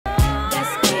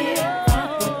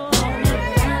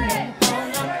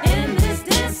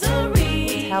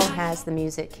has the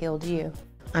music healed you?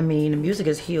 I mean, the music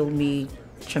has healed me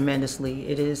tremendously.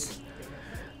 It is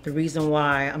the reason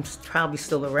why I'm probably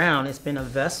still around. It's been a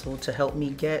vessel to help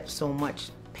me get so much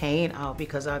pain out,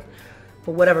 because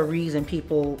for whatever reason,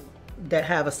 people that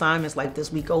have assignments like this,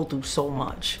 we go through so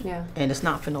much. Yeah. And it's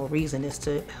not for no reason. It's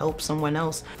to help someone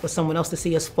else, for someone else to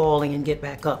see us falling and get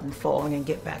back up, and falling and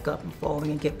get back up, and falling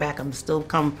and get back up, and still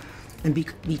come and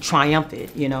be triumphant,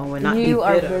 you know, and not be bitter. You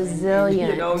are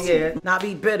resilient. You know, yeah, not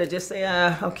be bitter. Just say,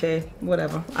 okay,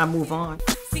 whatever. I move on.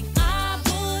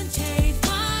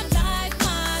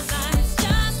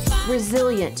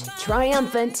 Resilient,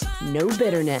 triumphant, no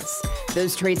bitterness.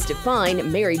 Those traits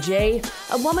define Mary J.,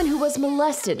 a woman who was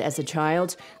molested as a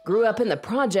child, grew up in the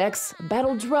projects,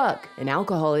 battled drug and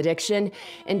alcohol addiction,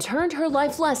 and turned her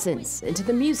life lessons into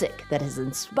the music that has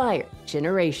inspired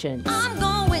generations. I'm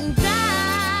going down.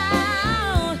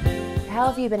 How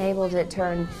have you been able to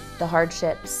turn the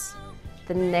hardships,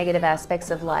 the negative aspects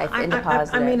of life into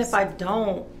positives? I mean, if I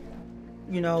don't,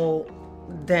 you know,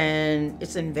 then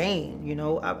it's in vain, you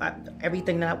know.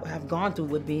 Everything that I've gone through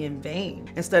would be in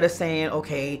vain. Instead of saying,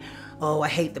 okay, oh, I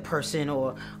hate the person,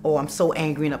 or oh, I'm so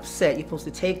angry and upset, you're supposed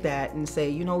to take that and say,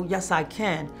 you know, yes, I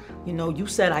can. You know, you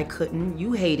said I couldn't,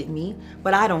 you hated me,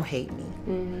 but I don't hate me.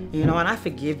 Mm-hmm. You know, and I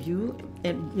forgive you,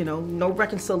 and, you know, no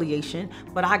reconciliation,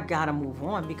 but I gotta move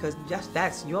on, because just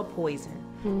that's your poison,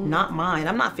 not mine.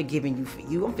 I'm not forgiving you for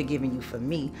you, I'm forgiving you for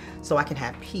me, so I can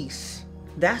have peace.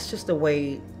 That's just the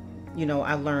way, you know,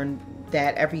 I learned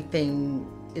that everything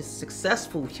is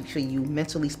successful for you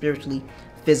mentally, spiritually,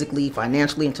 physically,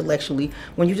 financially, intellectually,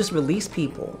 when you just release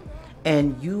people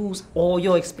and use all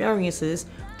your experiences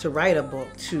to write a book,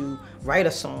 to write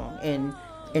a song, and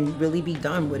really be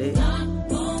done with it.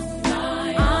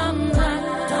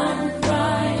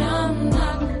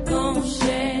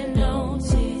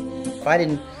 If I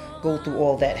didn't go through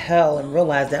all that hell and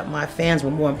realize that my fans were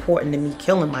more important than me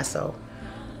killing myself,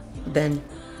 then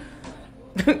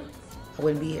I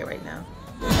wouldn't be here right now.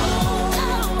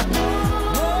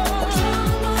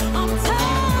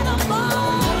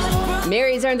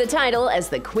 Mary's earned the title as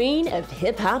the Queen of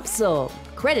Hip Hop Soul,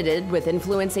 credited with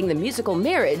influencing the musical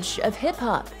marriage of hip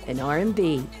hop and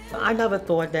R&B. I never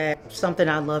thought that something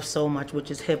I love so much, which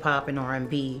is hip hop and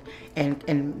R&B,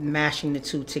 and mashing the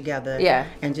two together,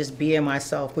 and just being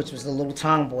myself, which was a little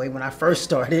tomboy when I first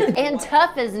started. And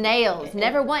tough as nails,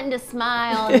 never wanting to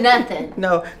smile, nothing.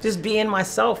 No, just being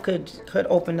myself could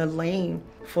open a lane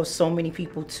for so many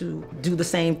people to do the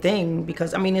same thing,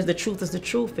 because I mean, the truth is the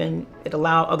truth, and it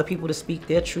allowed other people to speak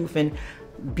their truth and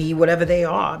be whatever they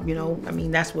are, you know. I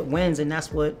mean, that's what wins, and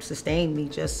that's what sustained me,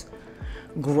 just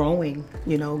growing,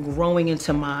 you know, growing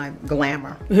into my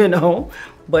glamour, you know,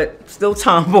 but still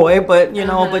tomboy, but, you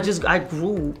know, but just I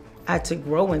had to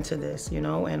grow into this, you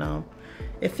know, and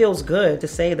it feels good to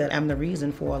say that I'm the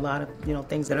reason for a lot of, you know,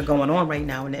 things that are going on right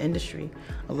now in the industry.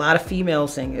 A lot of female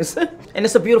singers, and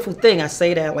it's a beautiful thing. I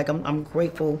say that like I'm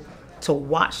grateful to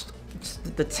watch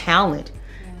the talent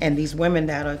and these women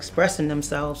that are expressing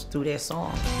themselves through their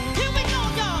songs.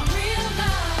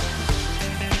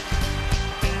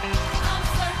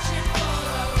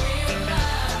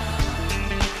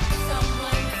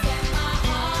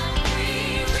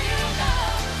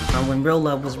 When Real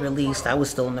Love was released, I was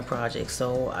still in the project,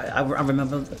 so I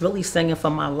remember really singing for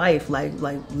my life, like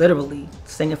literally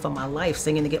singing for my life,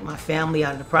 singing to get my family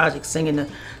out of the project, singing to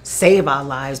save our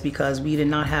lives, because we did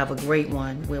not have a great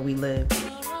one where we lived.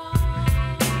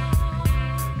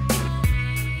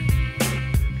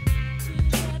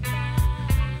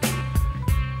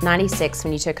 '96,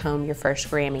 when you took home your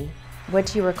first Grammy, what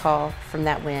do you recall from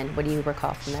that win? What do you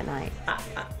recall from that night?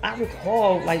 I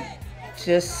recall like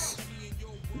just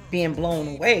being blown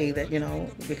away that, you know,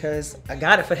 because I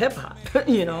got it for hip hop.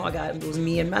 You know, it was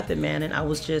me and Method Man, and I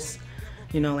was just,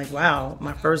 you know, like, wow,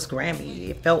 my first Grammy.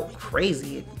 It felt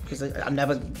crazy because I've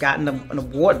never gotten an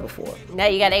award before. Now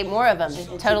you got 8 more of them,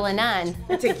 total of 9.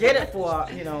 To get it for,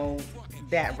 you know,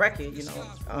 that record, you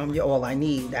know, You're All I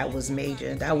Need, that was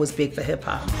major. That was big for hip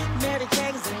hop.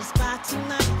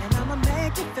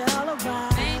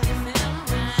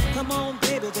 Come on,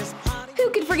 baby, just who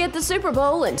could forget the Super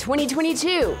Bowl in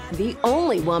 2022? The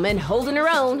only woman holding her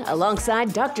own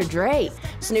alongside Dr. Dre,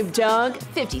 Snoop Dogg,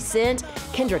 50 Cent,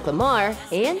 Kendrick Lamar,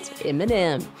 and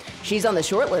Eminem. She's on the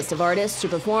short list of artists to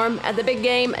perform at the big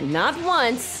game not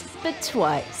once, but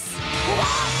twice.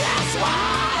 That's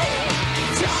why.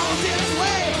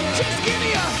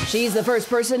 She's the first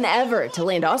person ever to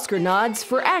land Oscar nods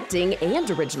for acting and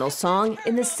original song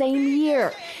in the same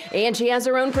year. And she has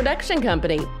her own production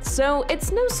company. So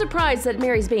it's no surprise that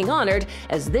Mary's being honored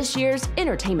as this year's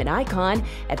Entertainment Icon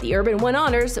at the Urban One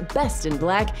Honors Best in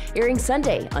Black, airing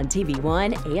Sunday on TV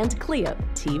One and Cleo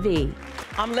TV.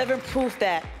 I'm living proof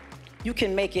that you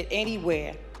can make it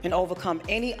anywhere and overcome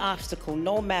any obstacle,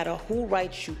 no matter who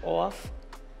writes you off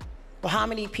or how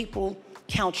many people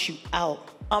count you out.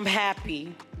 I'm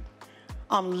happy,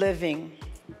 I'm living,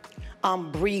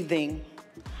 I'm breathing,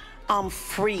 I'm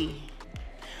free,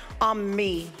 I'm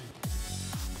me.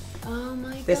 Oh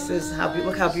my God. This is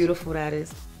look how beautiful that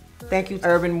is. Thank you,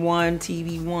 Urban One,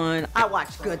 TV One. I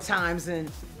watch Good Times and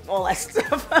all that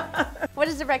stuff. What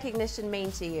does the recognition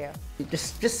mean to you?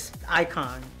 Just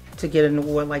icon. To get an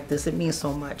award like this, it means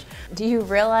so much. Do you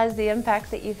realize the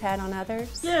impact that you've had on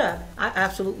others? Yeah, I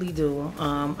absolutely do.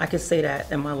 I can say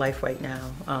that in my life right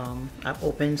now. I've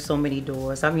opened so many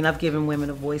doors. I mean, I've given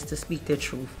women a voice to speak their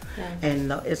truth. Yeah.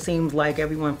 And it seems like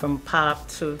everyone from pop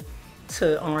to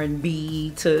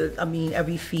R&B to, I mean,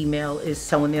 every female is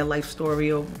telling their life story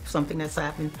or something that's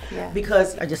happened. Yeah.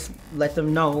 Because I just let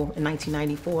them know in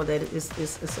 1994 that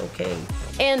it's okay.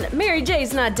 And Mary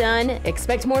J's not done.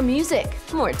 Expect more music,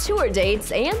 more tour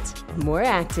dates, and more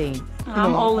acting.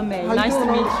 I'm Ola Mae. Nice to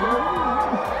meet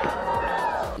you.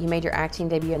 You made your acting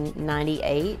debut in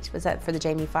 '98. Was that for the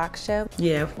Jamie Foxx show?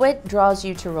 Yeah. What draws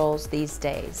you to roles these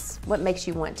days? What makes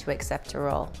you want to accept a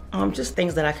role? Just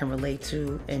things that I can relate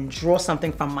to and draw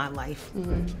something from my life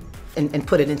and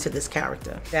put it into this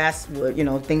character. That's what,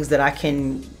 things that I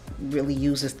can really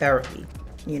use as therapy.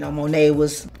 Monet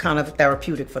was kind of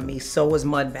therapeutic for me. So was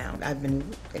Mudbound. I've been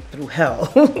through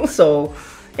hell. So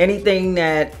anything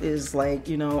that is like,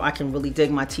 I can really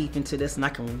dig my teeth into this and I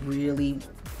can really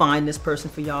find this person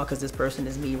for y'all because this person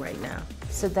is me right now.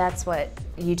 So that's what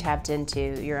you tapped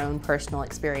into, your own personal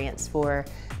experience for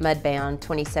Mudbound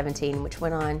 2017, which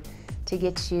went on to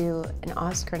get you an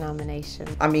Oscar nomination.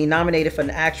 I mean, nominated for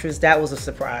an actress, that was a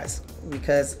surprise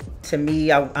because to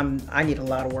me, I need a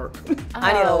lot of work.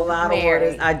 I need a lot of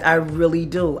work. I really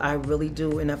do. I really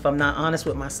do. And if I'm not honest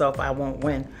with myself, I won't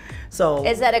win. So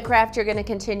is that a craft you're going to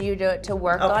continue to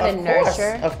work on and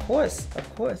nurture? Of course,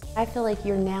 of course. I feel like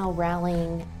you're now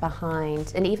rallying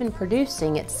behind and even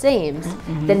producing, it seems,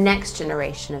 the next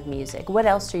generation of music. What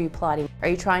else are you plotting? Are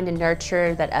you trying to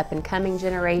nurture that up and coming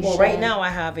generation? Well, right now I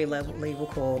have a label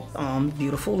called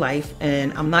Beautiful Life,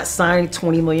 and I'm not signed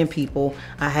 20 million people.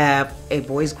 I have a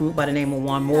boys group by the name of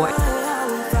One More.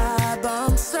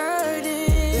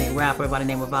 Rapper by the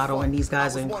name of Otto, and these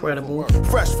guys are incredible.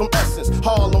 Fresh from Essence,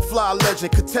 Harlem Fly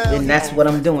legend, and that's what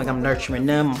I'm doing. I'm nurturing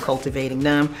them, I'm cultivating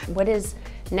them. What is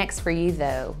next for you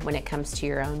though when it comes to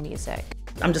your own music?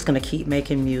 I'm just gonna keep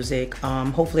making music.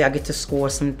 Hopefully I get to score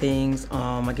some things.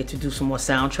 I get to do some more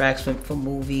soundtracks for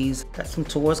movies. Got some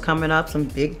tours coming up, some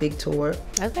big tour.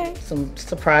 Okay. Some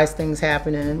surprise things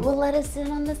happening. Well, let us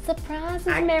in on the surprises,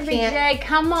 Mary J.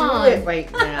 Come on. Do it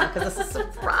right now, because it's a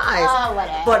surprise. Oh,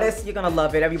 whatever. But you're gonna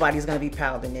love it. Everybody's gonna be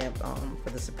proud in there for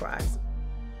the surprise.